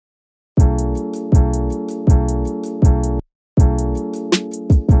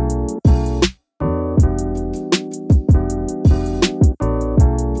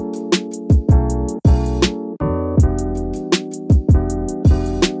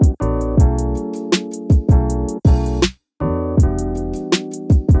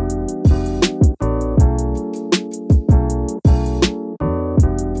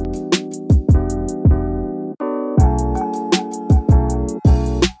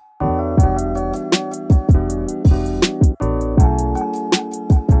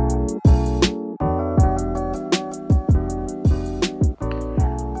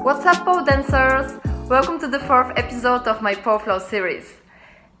dancers! Welcome to the 4th episode of my Flow series.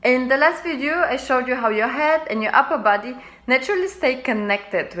 In the last video I showed you how your head and your upper body naturally stay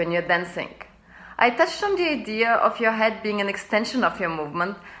connected when you're dancing. I touched on the idea of your head being an extension of your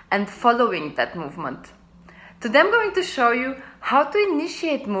movement and following that movement. Today I'm going to show you how to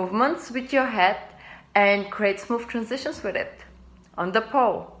initiate movements with your head and create smooth transitions with it on the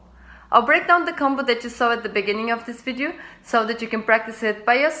pole. I'll break down the combo that you saw at the beginning of this video so that you can practice it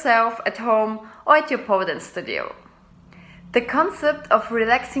by yourself at home or at your pole dance studio. The concept of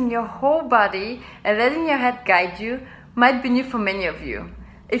relaxing your whole body and letting your head guide you might be new for many of you.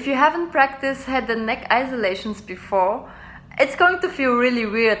 If you haven't practiced head and neck isolations before, it's going to feel really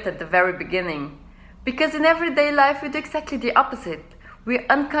weird at the very beginning. Because in everyday life we do exactly the opposite. We're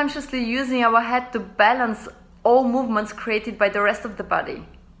unconsciously using our head to balance all movements created by the rest of the body.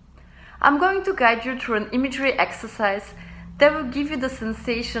 I'm going to guide you through an imagery exercise that will give you the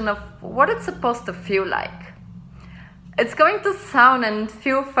sensation of what it's supposed to feel like. It's going to sound and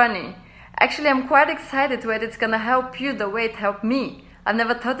feel funny. Actually, I'm quite excited when it's gonna help you the way it helped me. I've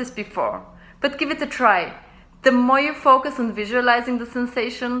never taught this before, but give it a try. The more you focus on visualizing the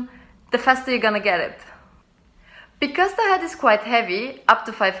sensation, the faster you're gonna get it. Because the head is quite heavy, up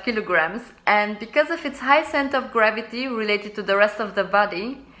to 5 kilograms, and because of its high center of gravity related to the rest of the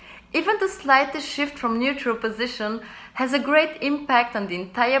body, even the slightest shift from neutral position has a great impact on the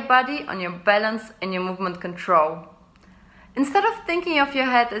entire body, on your balance and your movement control. Instead of thinking of your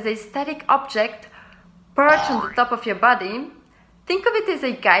head as a static object perched on the top of your body, think of it as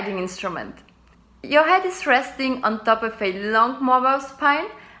a guiding instrument. Your head is resting on top of a long mobile spine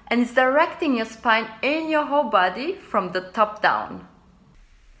and is directing your spine and your whole body from the top down.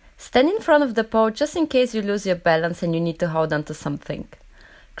 Stand in front of the pole just in case you lose your balance and you need to hold on to something.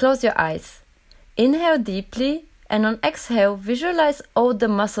 Close your eyes. Inhale deeply and on exhale visualize all the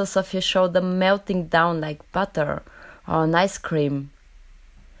muscles of your shoulder melting down like butter or an ice cream.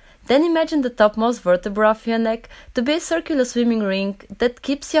 Then imagine the topmost vertebra of your neck to be a circular swimming ring that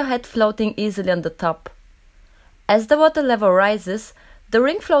keeps your head floating easily on the top. As the water level rises, the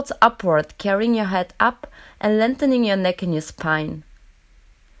ring floats upward, carrying your head up and lengthening your neck and your spine.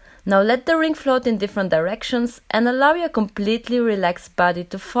 Now let the ring float in different directions and allow your completely relaxed body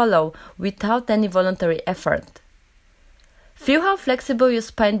to follow without any voluntary effort. Feel how flexible your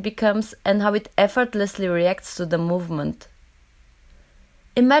spine becomes and how it effortlessly reacts to the movement.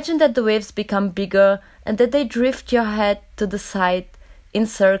 Imagine that the waves become bigger and that they drift your head to the side, in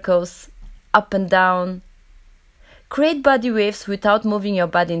circles, up and down. Create body waves without moving your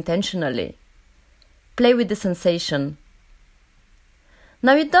body intentionally. Play with the sensation.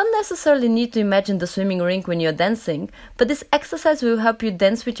 Now you don't necessarily need to imagine the swimming rink when you're dancing, but this exercise will help you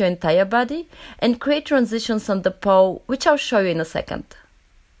dance with your entire body and create transitions on the pole, which I'll show you in a second.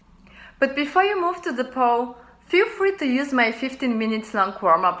 But before you move to the pole, feel free to use my 15 minutes long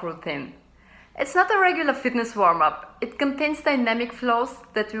warm-up routine. It's not a regular fitness warm-up. It contains dynamic flows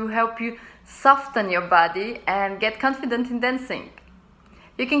that will help you soften your body and get confident in dancing.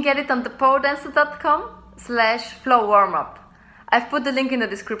 You can get it on thepoledancer.com/Flow Warmup. I've put the link in the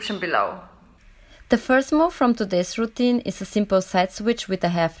description below. The first move from today's routine is a simple side switch with a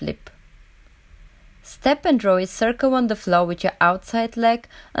half flip. Step and draw a circle on the floor with your outside leg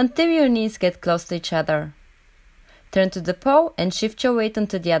until your knees get close to each other. Turn to the pole and shift your weight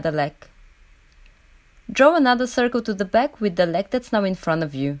onto the other leg. Draw another circle to the back with the leg that's now in front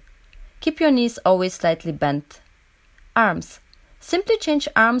of you. Keep your knees always slightly bent. Arms. Simply change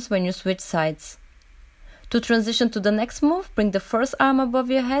arms when you switch sides. To transition to the next move, bring the first arm above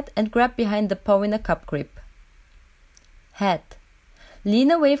your head and grab behind the pole in a cup grip. Head.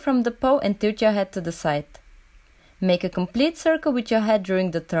 Lean away from the pole and tilt your head to the side. Make a complete circle with your head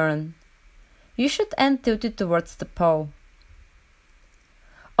during the turn. You should end tilted towards the pole.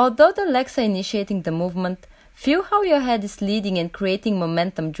 Although the legs are initiating the movement, feel how your head is leading and creating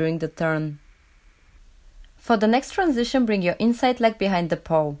momentum during the turn. For the next transition, bring your inside leg behind the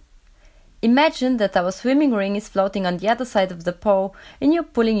pole. Imagine that our swimming ring is floating on the other side of the pole and you're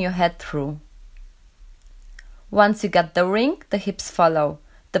pulling your head through. Once you got the ring, the hips follow.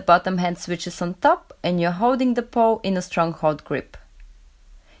 The bottom hand switches on top and you're holding the pole in a strong hold grip.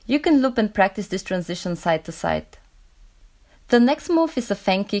 You can loop and practice this transition side to side. The next move is a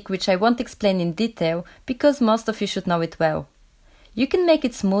fan kick, which I won't explain in detail because most of you should know it well. You can make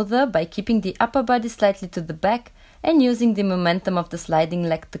it smoother by keeping the upper body slightly to the back and using the momentum of the sliding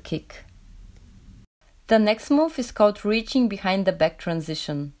leg to kick. The next move is called reaching behind the back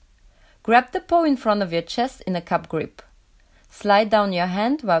transition. Grab the pole in front of your chest in a cup grip. Slide down your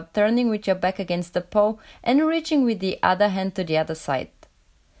hand while turning with your back against the pole and reaching with the other hand to the other side.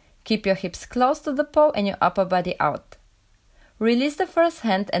 Keep your hips close to the pole and your upper body out. Release the first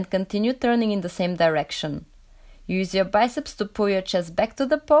hand and continue turning in the same direction. Use your biceps to pull your chest back to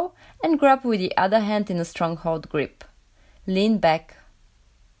the pole and grab with the other hand in a strong hold grip. Lean back.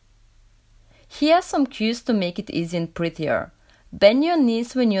 Here are some cues to make it easy and prettier. Bend your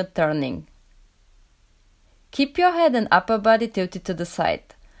knees when you're turning. Keep your head and upper body tilted to the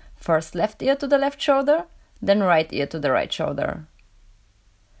side. First left ear to the left shoulder, then right ear to the right shoulder.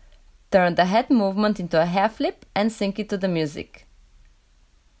 Turn the head movement into a hair flip and sync it to the music.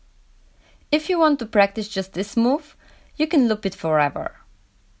 If you want to practice just this move, you can loop it forever.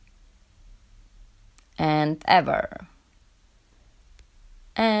 And ever.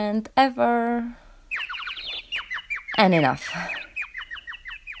 And ever. And enough.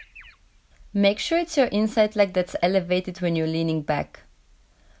 Make sure it's your inside leg that's elevated when you're leaning back.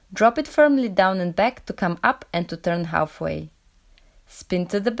 Drop it firmly down and back to come up and to turn halfway. Spin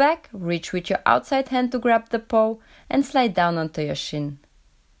to the back, reach with your outside hand to grab the pole and slide down onto your shin.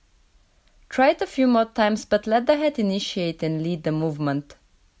 Try it a few more times, but let the head initiate and lead the movement.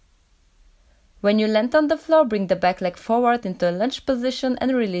 When you land on the floor, bring the back leg forward into a lunge position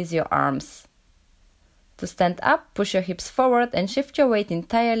and release your arms. To stand up, push your hips forward and shift your weight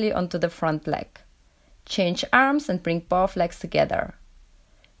entirely onto the front leg. Change arms and bring both legs together.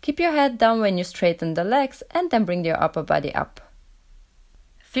 Keep your head down when you straighten the legs and then bring your upper body up.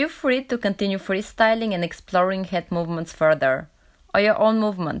 Feel free to continue freestyling and exploring head movements further, or your own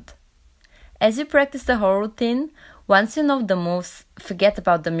movement. As you practice the whole routine, once you know the moves, forget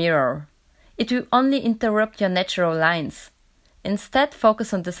about the mirror. It will only interrupt your natural lines. Instead,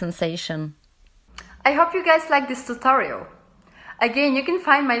 focus on the sensation. I hope you guys like this tutorial. Again, you can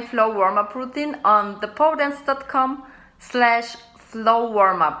find my Flow Warmup routine on thepole-dance.com/Flow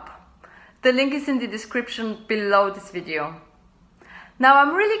Warmup. The link is in the description below this video. Now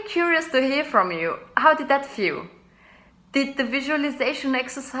I'm really curious to hear from you. How did that feel? Did the visualization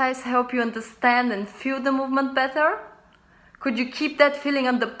exercise help you understand and feel the movement better? Could you keep that feeling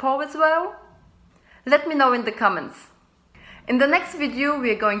on the pole as well? Let me know in the comments. In the next video, we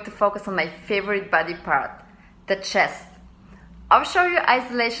are going to focus on my favorite body part, the chest. I'll show you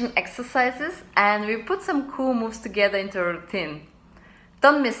isolation exercises and we'll put some cool moves together into a routine.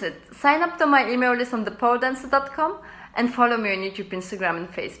 Don't miss it. Sign up to my email list on thepole-dance.com and follow me on YouTube, Instagram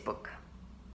and Facebook.